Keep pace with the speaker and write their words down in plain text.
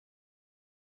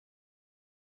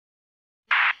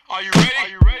Are you ready? Are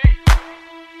you ready?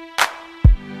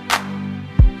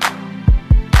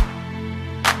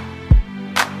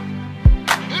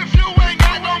 If you ain't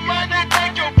got no money,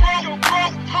 take your broke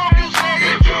home. You say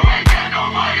if you ain't got no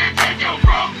money, take your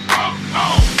broke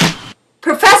home.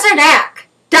 Professor Knack,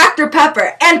 Dr.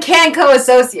 Pepper, and CanCo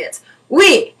Associates,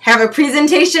 we have a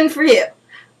presentation for you.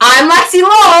 I'm Lexi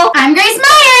Lowell. I'm Grace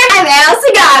Meyer. I'm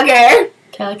Allison Gogger.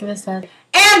 Kelly Kavistad.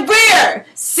 And we're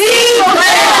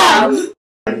C-Lab!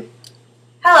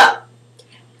 Hello.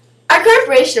 Our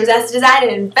corporation was asked to design an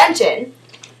invention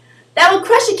that will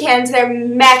crush a can to their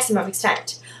maximum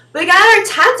extent. We got our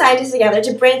top scientists together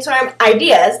to brainstorm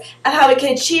ideas of how we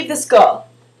can achieve this goal.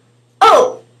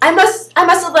 Oh, I must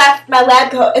have left my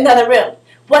lab coat in the other room.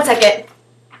 1 second.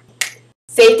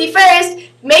 Safety first.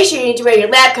 Make sure you need to wear your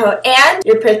lab coat and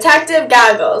your protective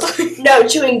goggles. No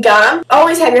chewing gum.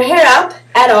 Always have your hair up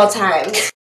at all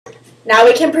times. Now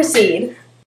we can proceed.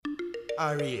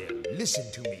 Ariel,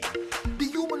 listen to me. The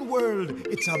human world,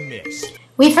 it's a mess.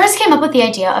 We first came up with the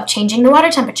idea of changing the water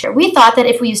temperature. We thought that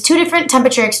if we used two different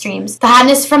temperature extremes, the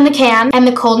hotness from the can and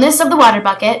the coldness of the water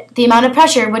bucket, the amount of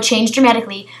pressure would change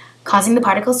dramatically, causing the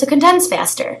particles to condense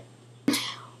faster.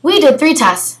 We did 3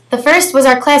 tests. The first was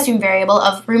our classroom variable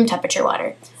of room temperature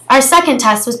water. Our second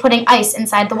test was putting ice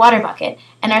inside the water bucket.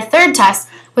 And our third test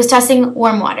was testing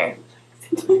warm water.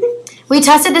 We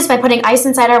tested this by putting ice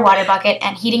inside our water bucket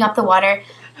and heating up the water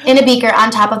in a beaker on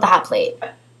top of the hot plate.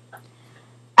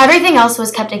 Everything else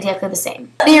was kept exactly the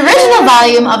same. The original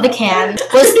volume of the can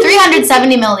was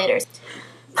 370 milliliters.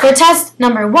 For test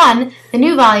number 1, the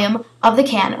new volume of the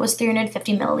can was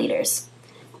 350 milliliters.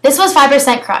 This was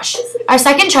 5% crush. Our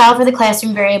second trial for the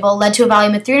classroom variable led to a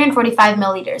volume of 345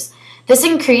 milliliters. This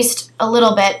increased a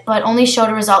little bit, but only showed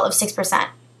a result of 6%.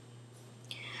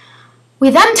 We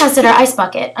then tested our ice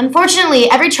bucket. Unfortunately,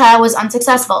 every trial was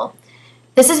unsuccessful.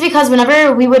 This is because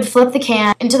whenever we would flip the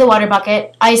can into the water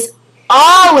bucket, ice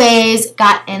always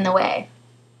got in the way.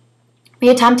 We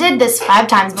attempted this 5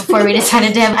 times before we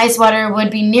decided to have ice water would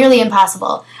be nearly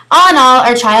impossible. All in all,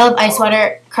 our trial of ice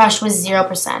water crush was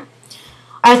 0%.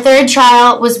 Our third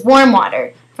trial was warm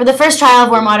water. For the first trial of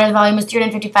warm water, the volume was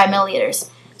 355 milliliters.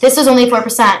 This was only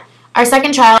 4%. Our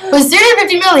second trial was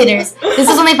 350 milliliters. This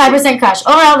was only 5% crush.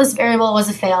 Overall, this variable was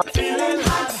a fail.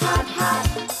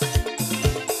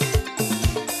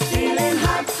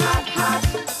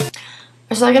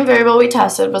 Our second variable we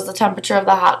tested was the temperature of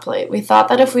the hot plate. We thought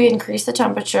that if we increased the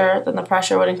temperature, then the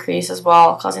pressure would increase as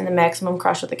well, causing the maximum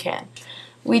crush of the can.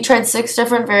 We tried 6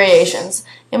 different variations.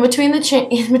 In between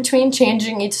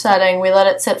changing each setting, we let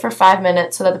it sit for 5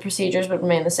 minutes so that the procedures would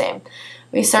remain the same.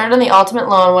 We started on the ultimate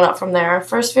low and went up from there. Our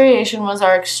first variation was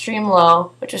our extreme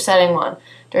low, which was setting 1.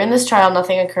 During this trial,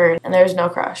 nothing occurred, and there was no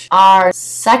crush. Our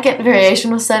second variation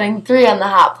was setting 3 on the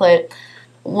hot plate.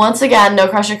 Once again, no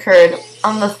crush occurred.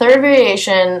 On the third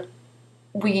variation,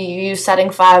 we used setting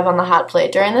 5 on the hot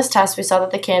plate. During this test, we saw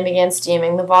that the can began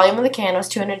steaming. The volume of the can was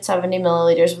 270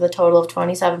 milliliters with a total of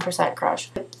 27%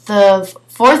 crush. The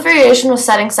fourth variation was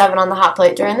setting 7 on the hot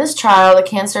plate. During this trial, the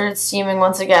can started steaming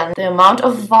once again. The amount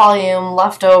of volume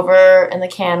left over in the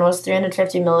can was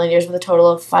 350 milliliters with a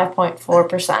total of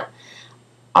 5.4%.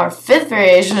 Our fifth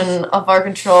variation of our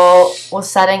control was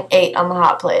setting 8 on the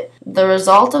hot plate. The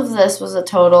result of this was a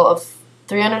total of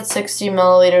 360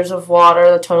 milliliters of water,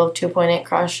 a total of 2.8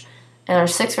 crush, and our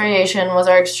sixth variation was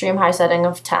our extreme high setting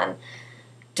of 10.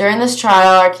 During this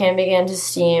trial, our can began to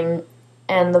steam,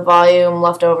 and the volume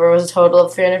left over was a total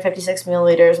of 356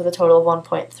 milliliters with a total of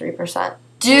 1.3%.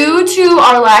 Due to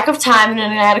our lack of time and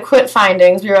inadequate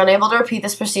findings, we were unable to repeat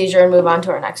this procedure and move on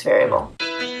to our next variable.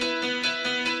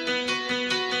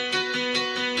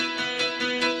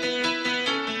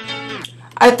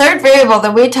 Our third variable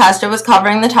that we tested was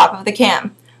covering the top of the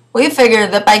can. We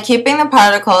figured that by keeping the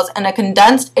particles in a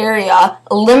condensed area,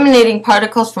 eliminating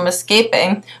particles from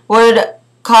escaping, would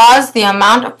cause the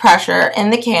amount of pressure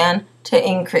in the can to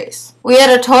increase. We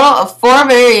had a total of 4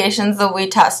 variations that we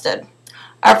tested.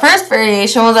 Our first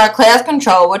variation was our class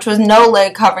control, which was no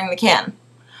lid covering the can.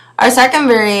 Our second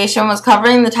variation was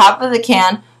covering the top of the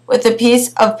can with a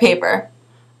piece of paper.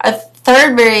 Our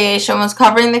third variation was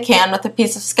covering the can with a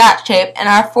piece of Scotch tape, and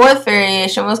our fourth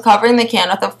variation was covering the can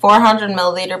with a 400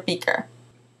 milliliter beaker.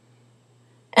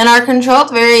 In our controlled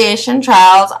variation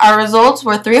trials, our results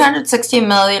were 360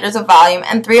 milliliters of volume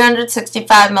and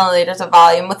 365 milliliters of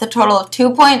volume with a total of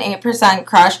 2.8%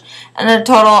 crush and a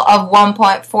total of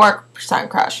 1.4%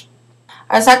 crush.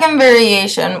 Our second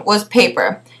variation was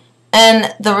paper,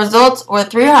 and the results were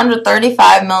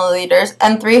 335 milliliters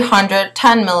and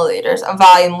 310 milliliters of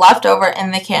volume left over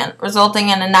in the can, resulting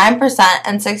in a 9%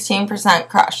 and 16%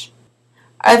 crush.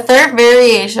 Our third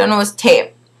variation was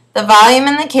tape. The volume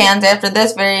in the cans after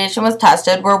this variation was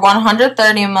tested were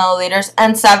 130 milliliters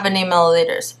and 70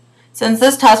 milliliters. Since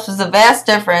this test was a vast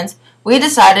difference, we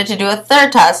decided to do a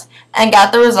third test and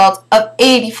got the results of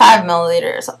 85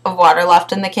 milliliters of water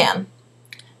left in the can.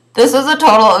 This was a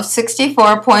total of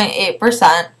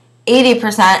 64.8%,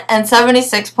 80%, and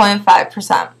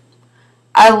 76.5%.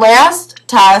 Our last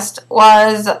test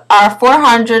was our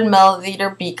 400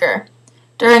 milliliter beaker.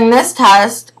 During this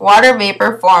test, water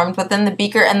vapor formed within the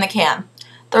beaker and the can.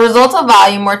 The results of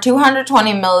volume were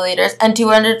 220 milliliters and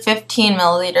 215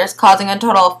 milliliters, causing a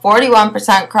total of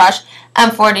 41% crush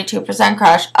and 42%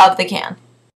 crush of the can.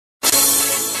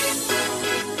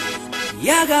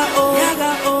 Yeah.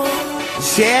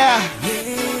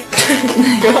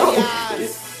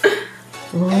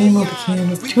 Volume of the can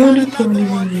is 220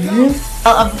 milliliters.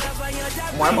 Of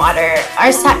warm water.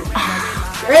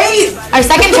 Great! Our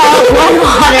second trial of warm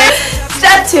water.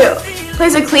 Step 2.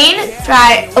 Place a clean,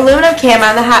 dry aluminum can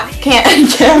on the can.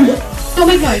 Oh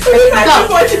my god. Go.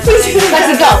 Lexi,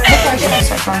 go.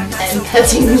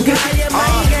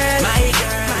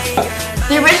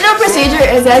 The original procedure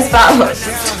is as follows.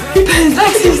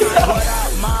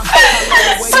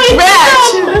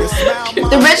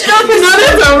 The original procedure.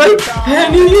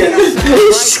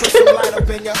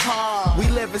 We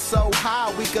living so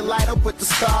high, we can light up with the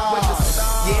stars.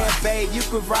 Yeah, babe, you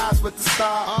can rise with the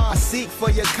stars. I seek for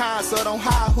your kind, so don't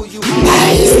hide who you are.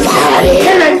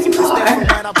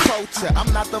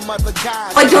 I'm not the mother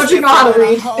guy. Like, don't you know how to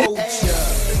read?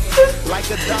 Like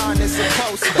a dawn, it's a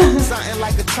poster. Something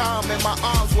like a charm in my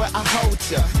arms where I hold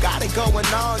you. Got it going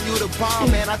on, you the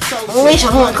bomb, man, I told you. We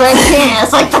should look like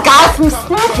this, like the guy from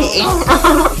Snoopy.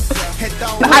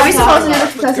 Are we supposed to do the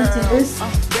present teachers?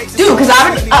 Dude, because I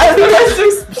would have to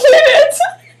explain it.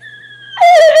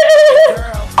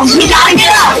 We gotta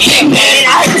get out of here, man.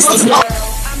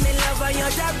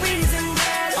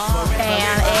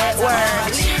 And it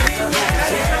worked.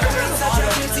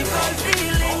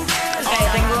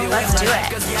 Okay, let's do it.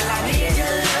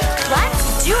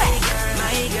 Let's do it.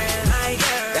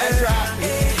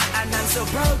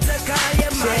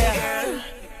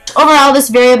 Overall, this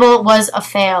variable was a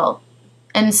fail.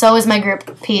 And so is my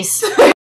group. Peace.